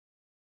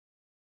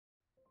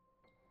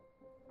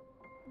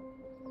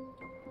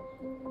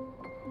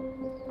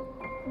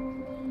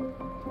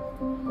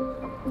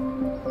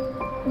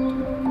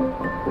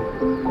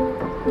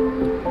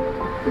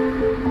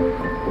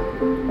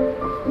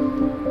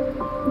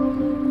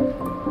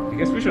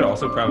guess we should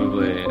also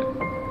probably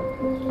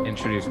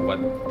introduce what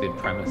the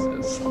premise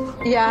is.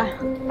 Yeah,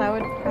 that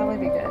would probably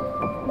be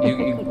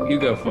good. You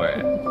go for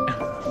it.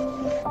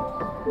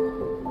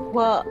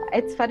 Well,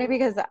 it's funny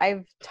because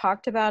I've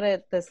talked about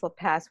it this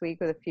past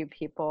week with a few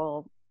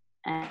people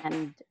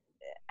and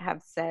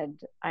have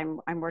said I'm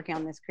working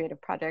on this creative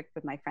project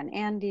with my friend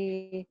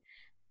Andy,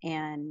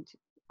 and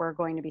we're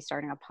going to be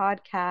starting a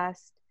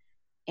podcast.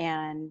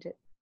 And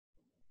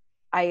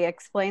I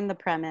explained the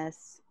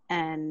premise,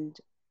 and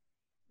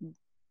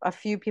a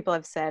few people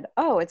have said,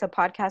 "Oh, it's a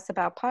podcast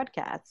about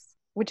podcasts,"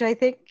 which I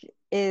think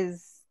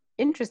is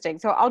interesting.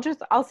 So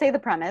I'll say the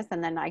premise,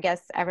 and then I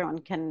guess everyone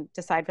can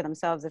decide for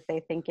themselves if they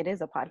think it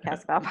is a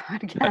podcast about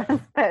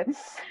podcasts. But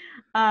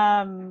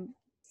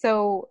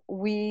so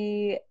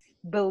we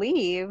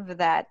believe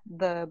that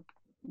the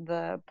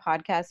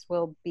podcast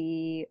will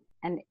be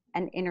an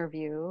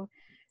interview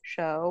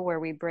show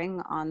where we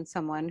bring on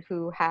someone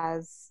who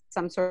has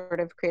some sort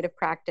of creative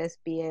practice,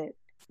 be it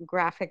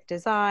graphic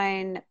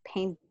design,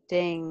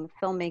 painting,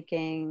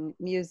 filmmaking,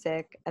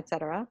 music,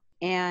 etc.,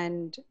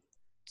 and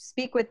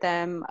speak with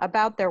them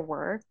about their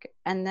work,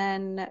 and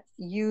then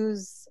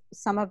use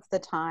some of the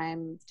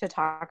time to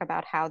talk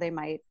about how they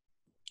might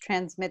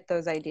transmit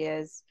those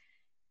ideas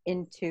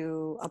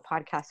into a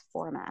podcast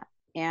format.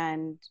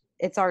 And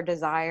it's our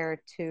desire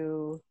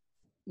to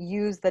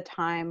use the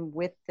time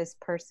with this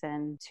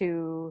person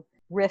to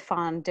riff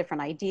on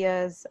different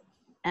ideas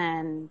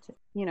and,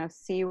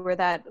 see where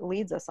that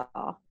leads us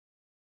all.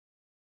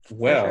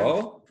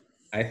 Well,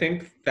 I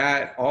think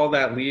that all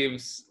that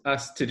leaves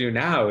us to do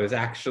now is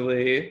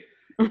actually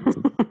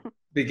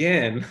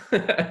begin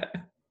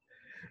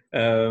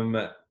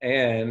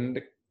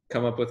and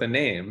come up with a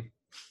name.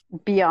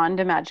 Beyond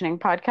Imagining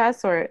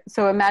Podcasts,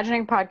 so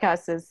Imagining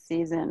Podcasts is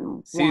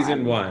season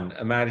one,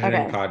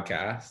 Imagining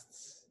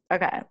Podcasts.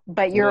 Okay,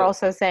 but you're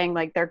also saying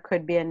like there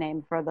could be a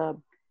name for the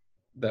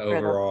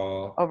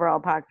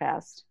overall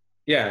podcast.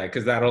 Yeah,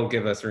 because that'll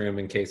give us room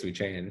in case we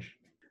change.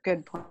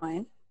 Good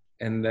point.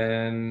 And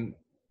then,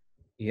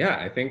 yeah,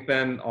 I think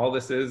then all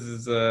this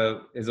is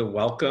a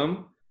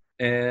welcome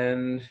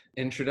and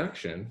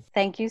introduction.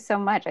 Thank you so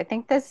much. I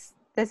think this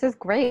is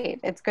great.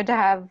 It's good to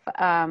have,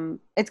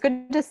 it's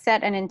good to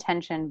set an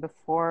intention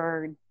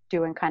before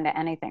doing kind of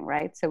anything,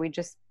 right? So we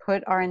just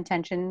put our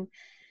intention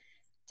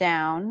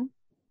down.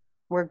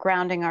 We're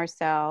grounding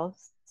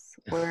ourselves.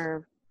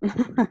 We're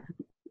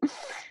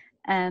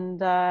and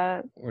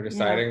we're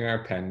deciding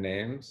our pen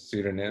names,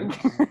 pseudonyms.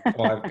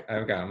 Well,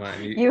 I've got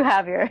mine. You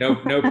have your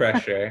no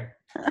pressure.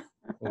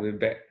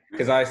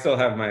 Because I still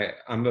have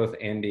I'm both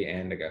Andy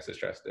and Augustus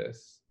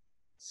Justice.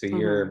 So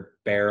you're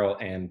Barrel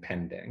and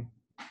Pending.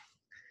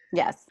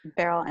 Yes,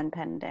 Barrel and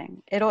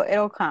Pending.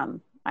 It'll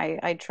come.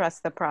 I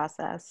trust the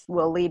process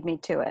will lead me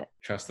to it.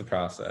 Trust the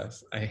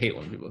process. I hate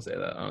when people say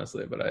that,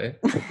 honestly, but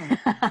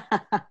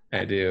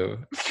I do.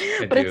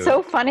 But it's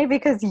so funny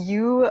because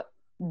you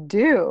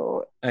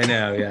do. I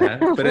know, yeah.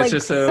 But it's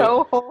just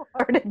so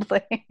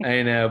wholeheartedly.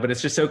 I know, but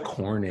it's just so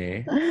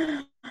corny.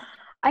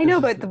 I know,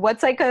 but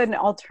what's like an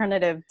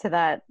alternative to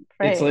that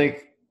phrase? It's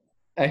like,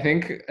 I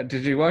think,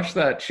 did you watch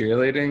that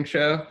cheerleading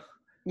show?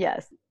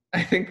 Yes.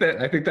 I think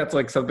that's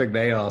like something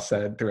they all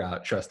said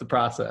throughout Trust the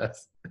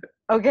Process.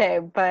 Okay,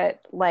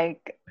 but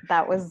like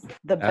that was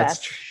the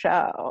best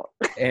show.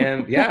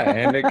 And yeah,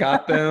 and it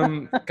got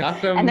them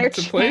and they're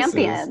to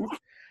champions.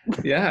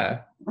 Places.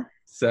 Yeah.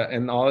 So,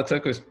 and all it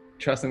took was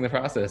trusting the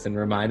process and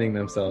reminding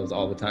themselves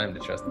all the time to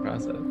trust the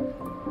process.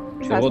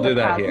 So we'll do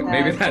that here.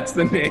 Maybe that's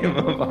the name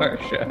of our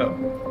show.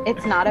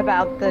 It's not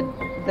about the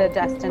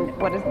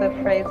what is the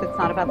phrase? It's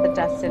not about the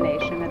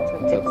destination. It's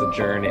the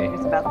journey.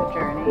 It's about the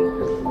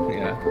journey.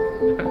 Yeah.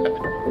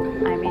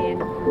 I mean,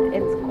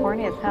 it's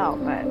corny as hell,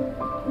 but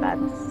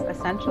that's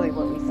essentially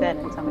what we said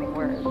in so many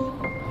words.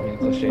 I mean,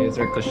 cliches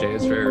are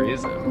cliches for a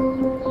reason.